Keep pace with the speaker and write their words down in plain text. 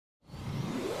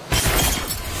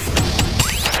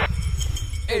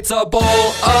It's a bowl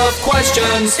of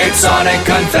questions. It's SONiC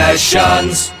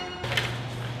Confessions.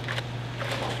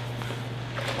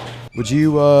 Would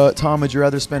you, Tom, would you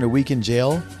rather spend a week in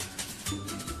jail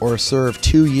or serve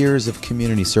 2 years of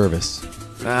community service?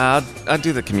 I'd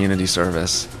do the community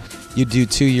service. You'd do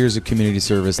 2 years of community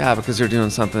service? Yeah, because you're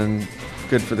doing something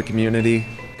good for the community,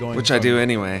 which I do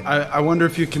anyway. I wonder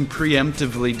if you can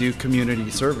preemptively do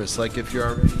community service, like if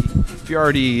you're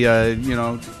already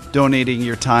donating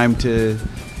your time to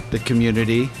the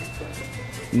community,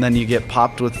 and then you get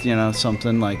popped with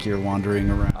something like you're wandering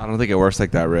around. I don't think it works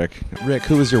like that, Rick. Rick,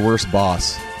 who was your worst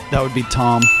boss? That would be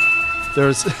Tom. There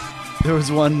was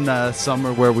one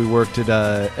summer where we worked at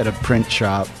a print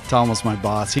shop. Tom was my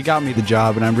boss. He got me the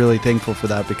job, and I'm really thankful for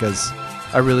that because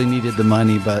I really needed the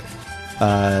money, but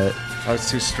I was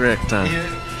too strict, huh?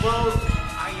 Well,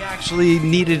 I actually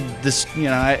needed this.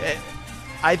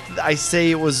 I say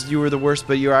it was you were the worst,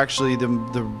 but you're actually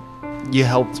you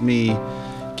helped me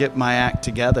get my act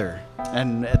together.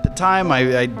 And at the time,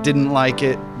 I didn't like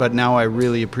it, but now I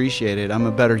really appreciate it. I'm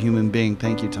a better human being.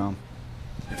 Thank you, Tom.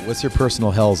 What's your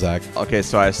personal hell, Zach? Okay,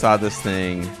 so I saw this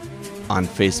thing on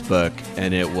Facebook,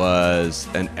 and it was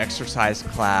an exercise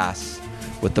class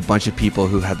with a bunch of people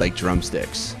who had like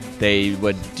drumsticks. They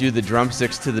would do the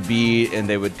drumsticks to the beat, and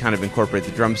they would kind of incorporate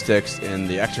the drumsticks in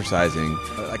the exercising.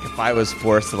 Like if I was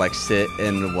forced to like sit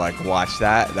and like watch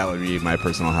that would be my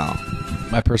personal hell.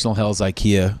 My personal hell is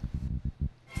IKEA.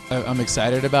 I'm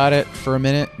excited about it for a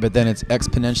minute, but then it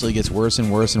exponentially gets worse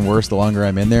and worse and worse the longer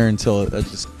I'm in there until it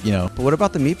just, But what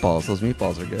about the meatballs? Those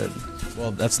meatballs are good.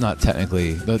 Well, that's not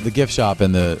technically the gift shop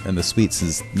and the sweets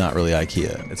is not really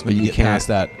IKEA. It's when you get past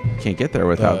that. Can't get there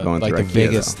without going like through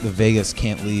IKEA. The Vegas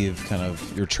can't leave kind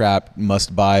of your trap.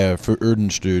 Must buy a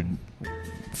Verurdenstude.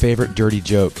 Favorite dirty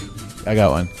joke? I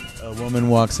got one. A woman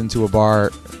walks into a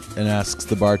bar and asks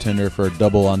the bartender for a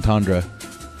double entendre,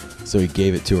 so he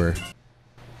gave it to her.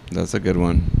 That's a good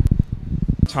one.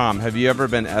 Tom, have you ever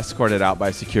been escorted out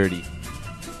by security?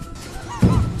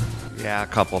 Yeah, a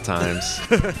couple times.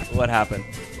 What happened?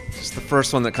 Just the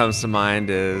first one that comes to mind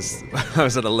is I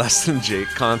was at a Less Than Jake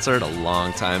concert a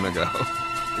long time ago.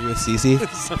 Are you with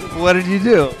Cece? What did you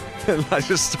do? And I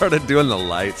just started doing the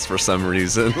lights for some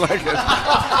reason. Like,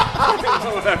 I didn't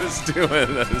know what I was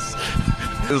doing.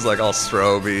 It was like all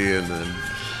stroby, and then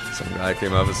some guy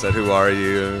came up and said, "Who are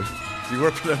you? Do you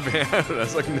work for the band?" And I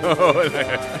was like, "No."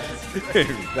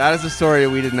 That is a story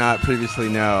we did not previously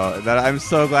know. That I'm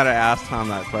so glad I asked Tom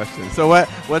that question. So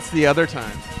what's the other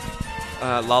time?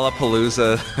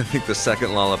 Lollapalooza. I think the second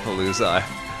Lollapalooza, I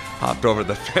hopped over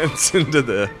the fence into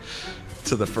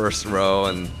the first row,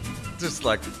 and just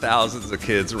like thousands of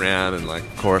kids ran, and like,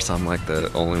 of course, I'm like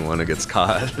the only one who gets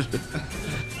caught.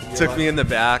 Took me in the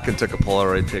back and took a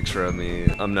Polaroid picture of me.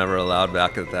 I'm never allowed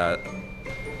back at that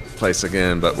place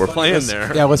again, but we're playing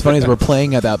there. Yeah, what's funny is we're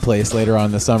playing at that place later on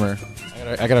in the summer.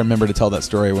 I gotta remember to tell that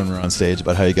story when we're on stage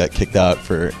about how you got kicked out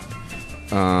for.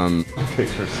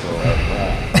 Picture's still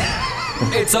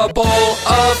up. It's a bowl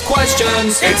of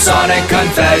questions. It's SONiC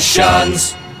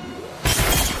Confessions.